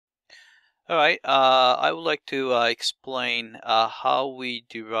All right, I would like to explain how we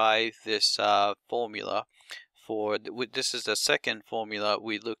derive this formula for, this is the second formula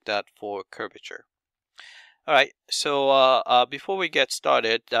we looked at for curvature. All right, so before we get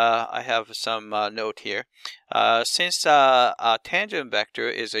started, I have some note here. Since a tangent vector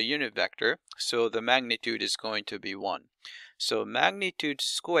is a unit vector, so the magnitude is going to be 1. So magnitude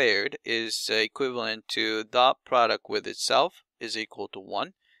squared is equivalent to dot product with itself is equal to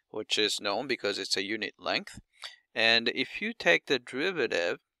 1, which is known because it's a unit length. And if you take the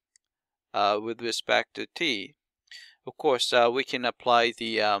derivative with respect to t, of course, we can apply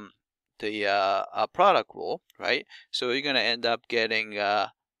the product rule, right? So you're going to end up getting,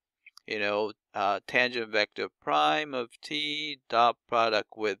 tangent vector prime of t dot product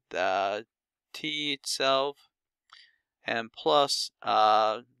with t itself, and plus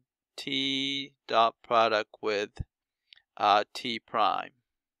t dot product with t prime,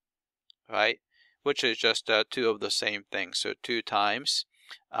 right? Which is just two of the same thing. So 2 times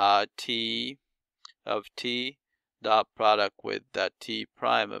t of t dot product with t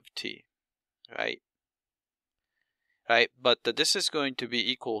prime of t, right? But this is going to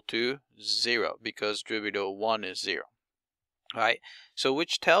be equal to 0 because derivative of 1 is 0, right? So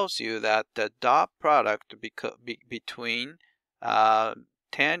which tells you that the dot product between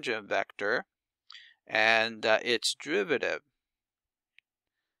tangent vector and its derivative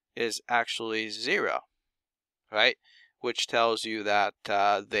is actually 0, right? Which tells you that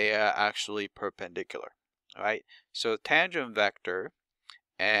they are actually perpendicular, right? So tangent vector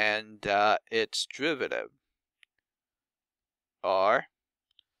and its derivative are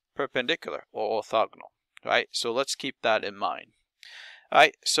perpendicular or orthogonal, right? So let's keep that in mind. All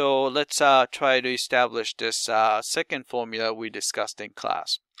right, so let's try to establish this second formula we discussed in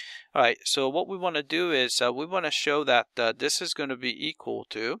class. All right, so what we want to do is we want to show that this is going to be equal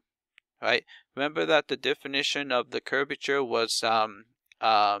to, right? Remember that the definition of the curvature was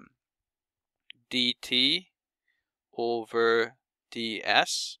dt over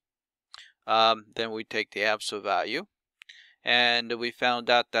ds. Then we take the absolute value. And we found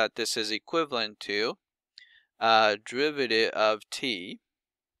out that this is equivalent to derivative of t,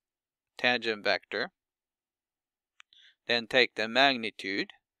 tangent vector, then take the magnitude,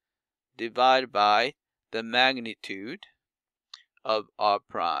 divide by the magnitude of r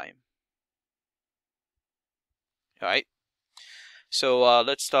prime. All right, so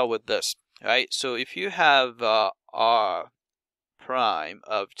let's start with this. All right, so if you have r prime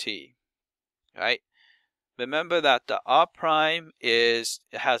of t, right? Remember that the r prime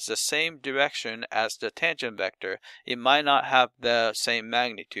has the same direction as the tangent vector. It might not have the same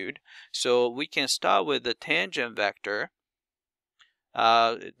magnitude. So we can start with the tangent vector.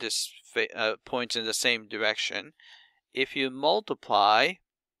 This points in the same direction. If you multiply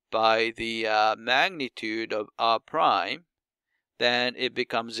by the magnitude of r prime, then it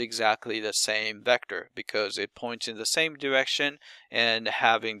becomes exactly the same vector because it points in the same direction and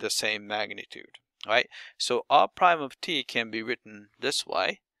having the same magnitude. Right, so r prime of t can be written this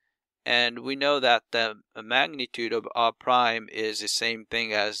way, and we know that the magnitude of r prime is the same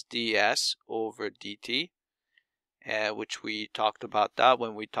thing as ds over dt, which we talked about that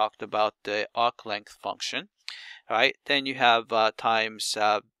when we talked about the arc length function. Right, then you have times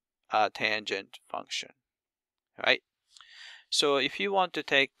tangent function. Right, so if you want to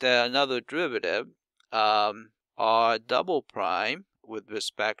take another derivative, r double prime with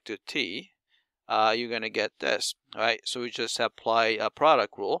respect to t, you're going to get this, right? So we just apply a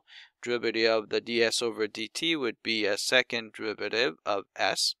product rule. Derivative of the ds over dt would be a second derivative of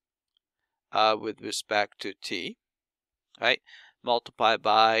s with respect to t, right? Multiply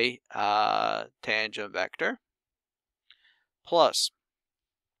by tangent vector plus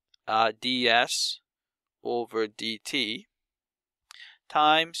ds over dt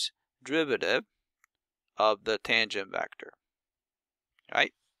times derivative of the tangent vector,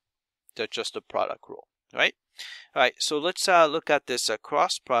 right? That's just a product rule, right? All right, so let's look at this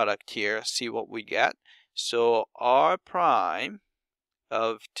cross product here, see what we get. So r prime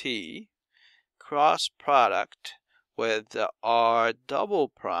of t cross product with r double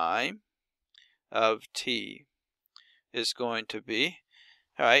prime of t is going to be,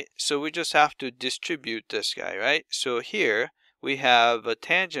 all right, so we just have to distribute this guy, right? So here we have a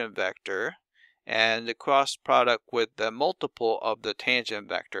tangent vector and the cross product with the multiple of the tangent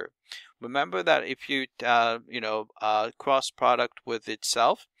vector. Remember that if you cross product with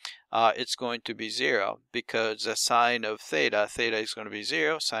itself, it's going to be 0 because the sine of theta is going to be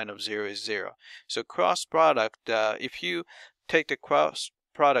 0, sine of 0 is 0. So cross product, if you take the cross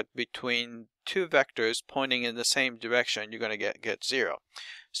product between two vectors pointing in the same direction, you're going to get 0.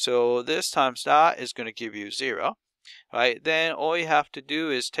 So this times that is going to give you 0. Right? Then all you have to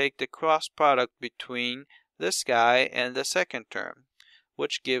do is take the cross product between this guy and the second term,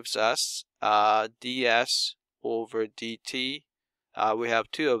 which gives us ds over dt. We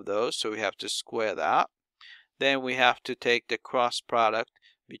have two of those, so we have to square that. Then we have to take the cross product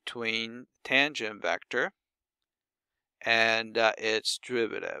between tangent vector and its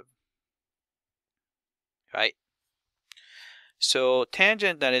derivative, right? So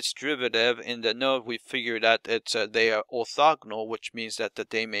tangent and its derivative, in the note we figured that they are orthogonal, which means that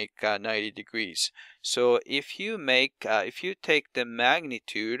they make 90 degrees. So if you take the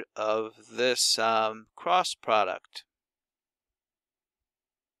magnitude of this cross product,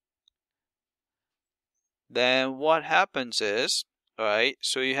 then what happens is, alright,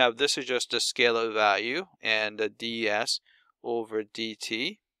 so you have, this is just a scalar value and the ds over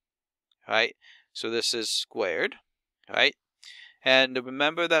dt, right? So this is squared, right? And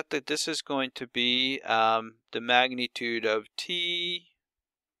remember that this is going to be the magnitude of t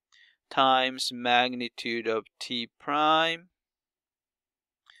times magnitude of t prime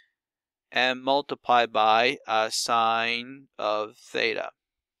and multiply by sine of theta.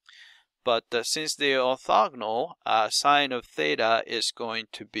 But since they are orthogonal, sine of theta is going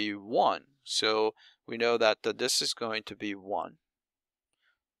to be 1. So we know that this is going to be 1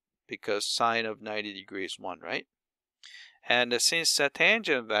 because sine of 90 degrees is 1, right? And since the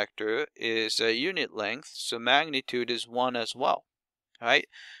tangent vector is a unit length, so magnitude is 1 as well, right?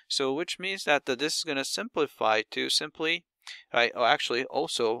 So which means that this is going to simplify to simply, right? Or actually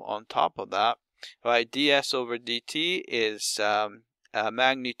also on top of that, right? ds over dt is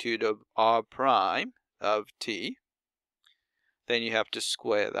magnitude of r prime of t. Then you have to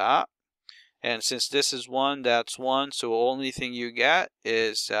square that. And since this is 1, that's 1. So the only thing you get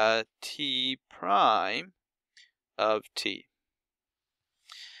is t prime of t.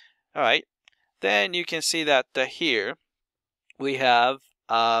 Alright, then you can see that here we have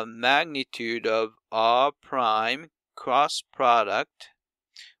magnitude of r prime cross product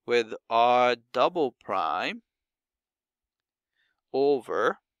with r double prime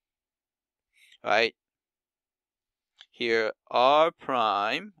over, right, here r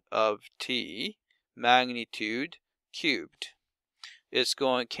prime of t magnitude cubed.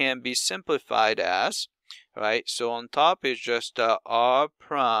 Can be simplified as, right, so on top is just r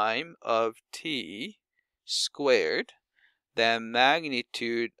prime of t squared, then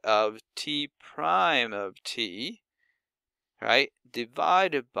magnitude of t prime of t, right,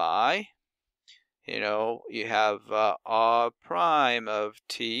 divided by, you have r prime of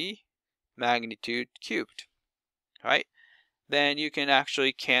t magnitude cubed, right? Then you can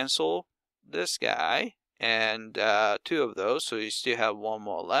actually cancel this guy and two of those, so you still have one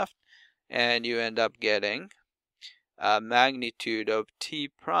more left, and you end up getting magnitude of t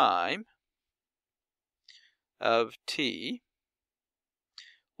prime of t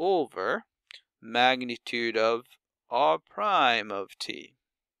over magnitude of r prime of t,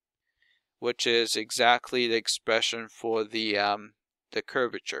 which is exactly the expression for the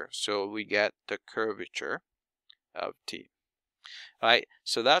curvature. So we get the curvature of t. All right,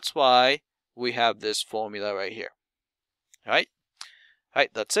 so that's why we have this formula right here. All right,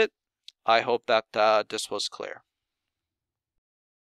 that's it. I hope that this was clear.